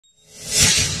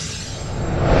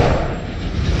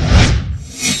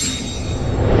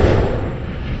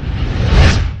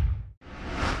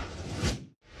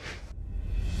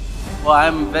So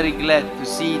I'm very glad to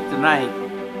see tonight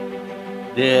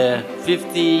the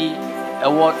 50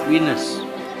 award winners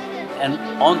and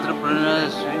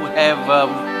entrepreneurs who have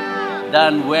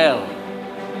done well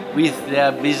with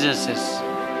their businesses.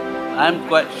 I'm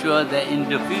quite sure that in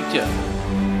the future,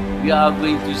 we are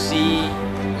going to see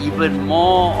even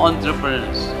more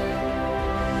entrepreneurs.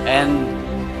 And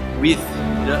with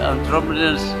the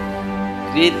entrepreneurs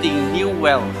creating new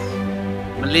wealth,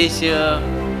 Malaysia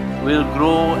will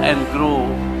grow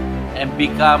and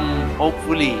become,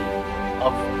 hopefully, a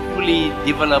fully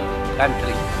developed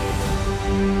country.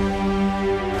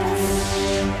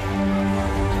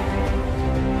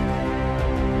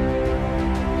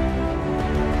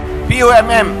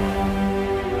 PUMM,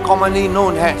 commonly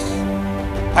known as,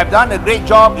 have done a great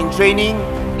job in training,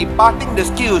 imparting the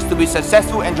skills to be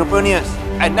successful entrepreneurs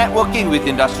and networking with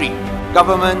industry,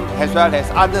 government as well as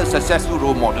other successful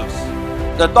role models.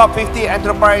 The Top 50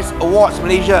 Enterprise Awards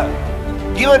Malaysia,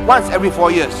 given once every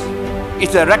 4 years,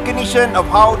 is a recognition of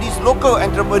how these local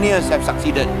entrepreneurs have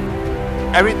succeeded.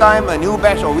 Every time a new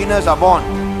batch of winners are born,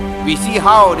 we see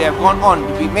how they have gone on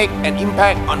to make an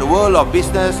impact on the world of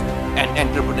business and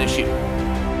entrepreneurship.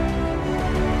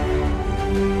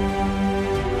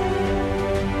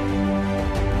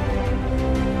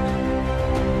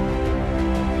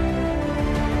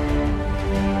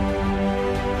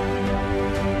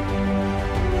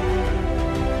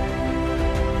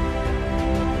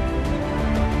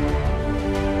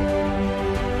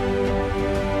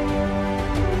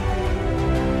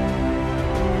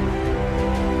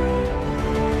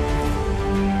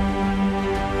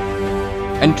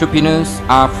 Entrepreneurs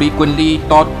are frequently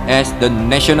thought as the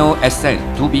national asset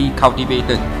to be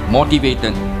cultivated,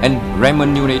 motivated, and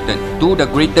remunerated to the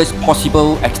greatest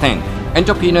possible extent.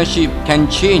 Entrepreneurship can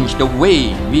change the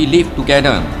way we live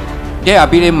together. There are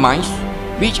brilliant minds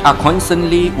which are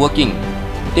constantly working.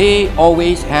 They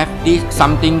always have this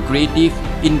something creative,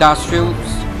 industrial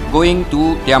going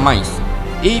to their minds.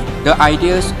 If the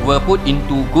ideas were put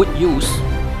into good use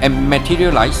and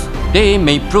materialized, they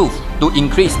may prove to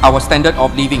increase our standard of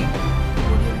living.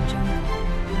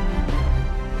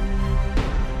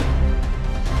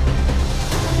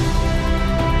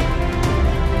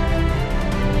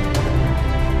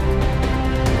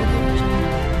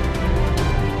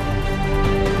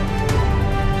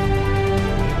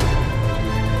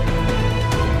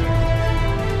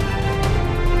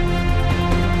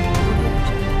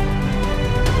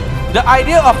 The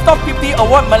idea of Top 50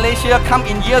 Award Malaysia come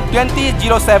in year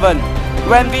 2007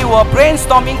 when we were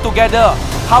brainstorming together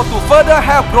how to further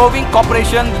help growing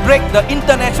corporations break the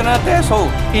international threshold.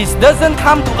 It doesn't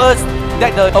come to us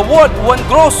that the award won't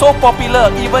grow so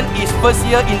popular even its first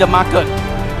year in the market.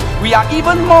 We are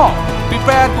even more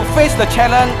prepared to face the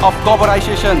challenge of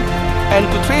globalization and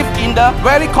to thrive in the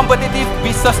very competitive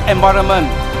business environment.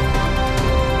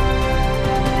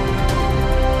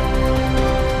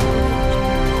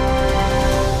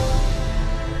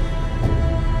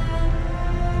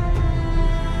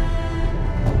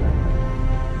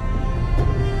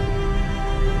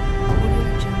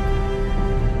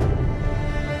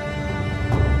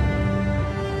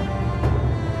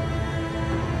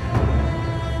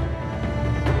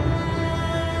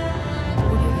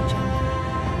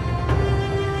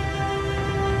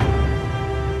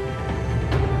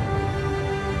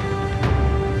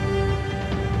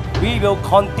 We will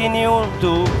continue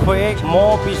to create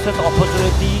more business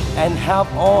opportunity and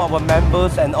help all our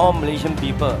members and all Malaysian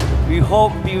people. We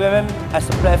hope PUMM as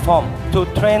a platform to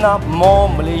train up more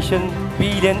Malaysian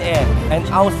billionaires and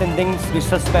outstanding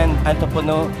businessmen,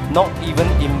 entrepreneurs, not even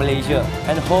in Malaysia,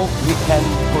 and hope we can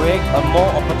create a more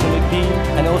opportunity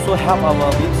and also help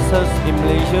our businesses in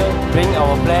Malaysia bring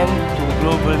our plan to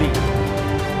globally.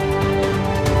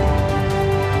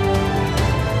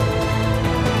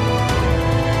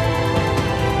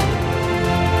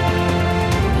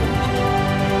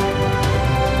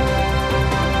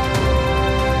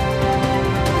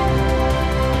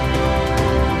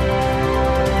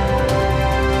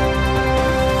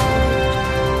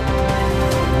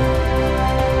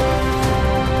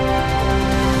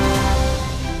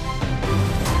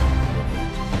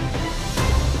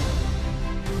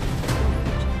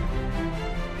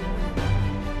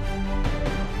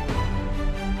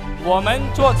我们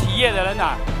做企业的人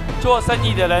啊，做生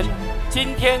意的人，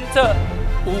今天这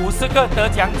50个得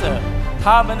奖者，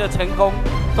他们的成功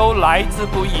都来之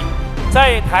不易。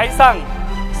在台上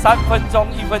3分钟、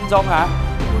1分钟啊，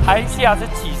台下是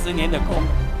几10年的功，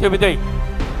对不对？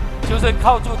就是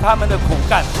靠住他们的苦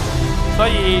干。所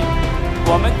以，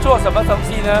我们做什么东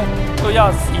西呢，都要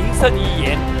行胜于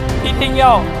言，一定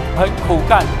要很苦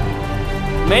干。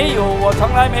我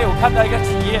从来没有看到一个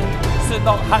企业是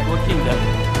not hardworking 的。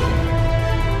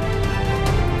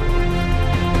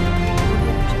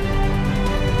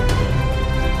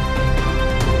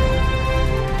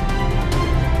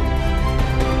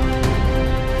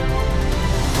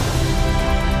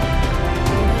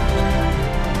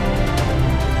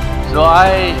So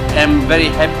I am very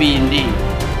happy indeed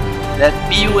that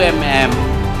PUMM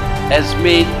has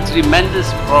made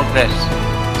tremendous progress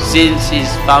since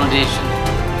its foundation.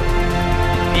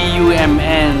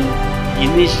 PUMM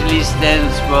initially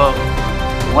stands for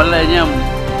mulanya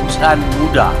usaha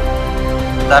muda,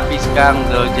 tapi sekarang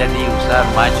dah jadi usaha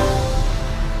maju.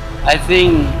 I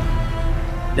think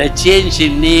the change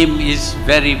in name is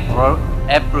very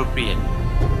appropriate.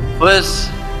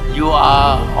 First, you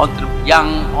are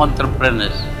young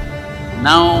entrepreneurs.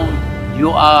 Now you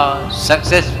are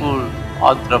successful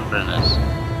entrepreneurs.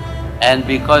 And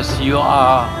because you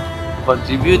are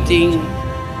contributing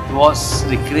towards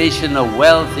the creation of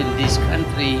wealth in this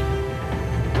country,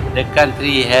 the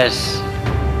country has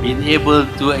been able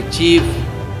to achieve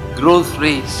growth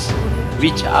rates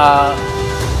which are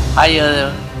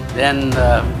higher than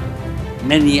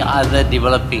many other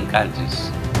developing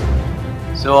countries.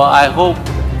 So I hope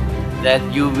that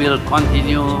you will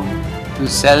continue to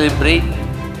celebrate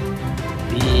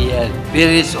the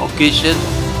various occasions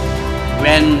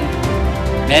when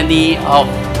many of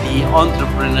the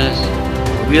entrepreneurs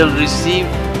will receive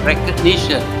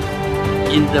recognition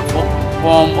in the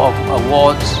form of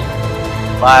awards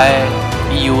by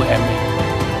PUMM.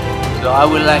 So I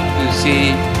would like to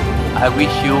say I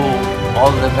wish you all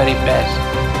the very best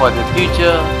for the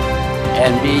future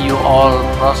and may you all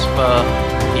prosper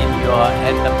in your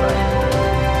enterprise.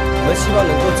 我们希望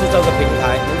能够制造个平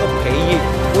台，能够培育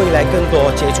未来更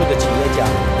多杰出的企业家，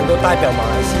能够代表马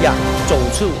来西亚走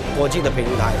出国际的平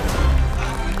台。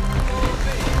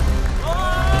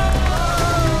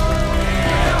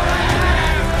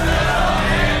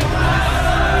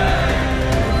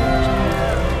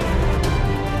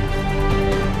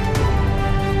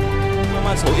慢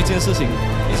慢从一件事情，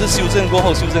一直修正过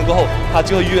后，它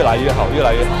就会越来越好，越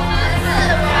来越好。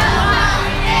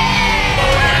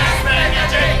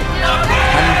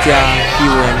 参加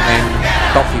PUMM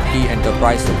Top 50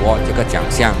 Enterprise Award 这个奖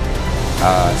项，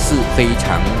是非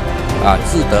常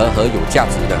值得和有价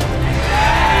值的。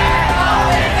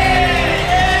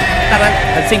当然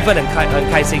很兴奋，很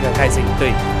开心，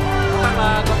对。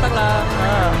得啦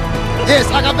！Yes，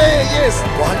 阿嘎贝 ，Yes，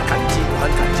 我很感激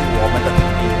我们的团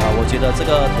队我觉得这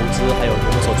个投资还有我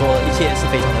们所做的一切是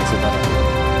非常的值得的。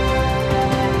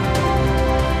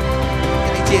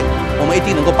下一届我们一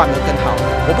定能够办得更好。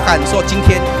我不敢说今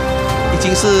天已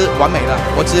经是完美了，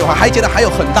我还觉得还有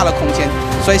很大的空间，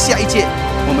所以下一届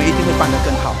我们一定会办得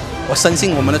更好。我深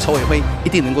信我们的筹委会一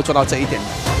定能够做到这一点。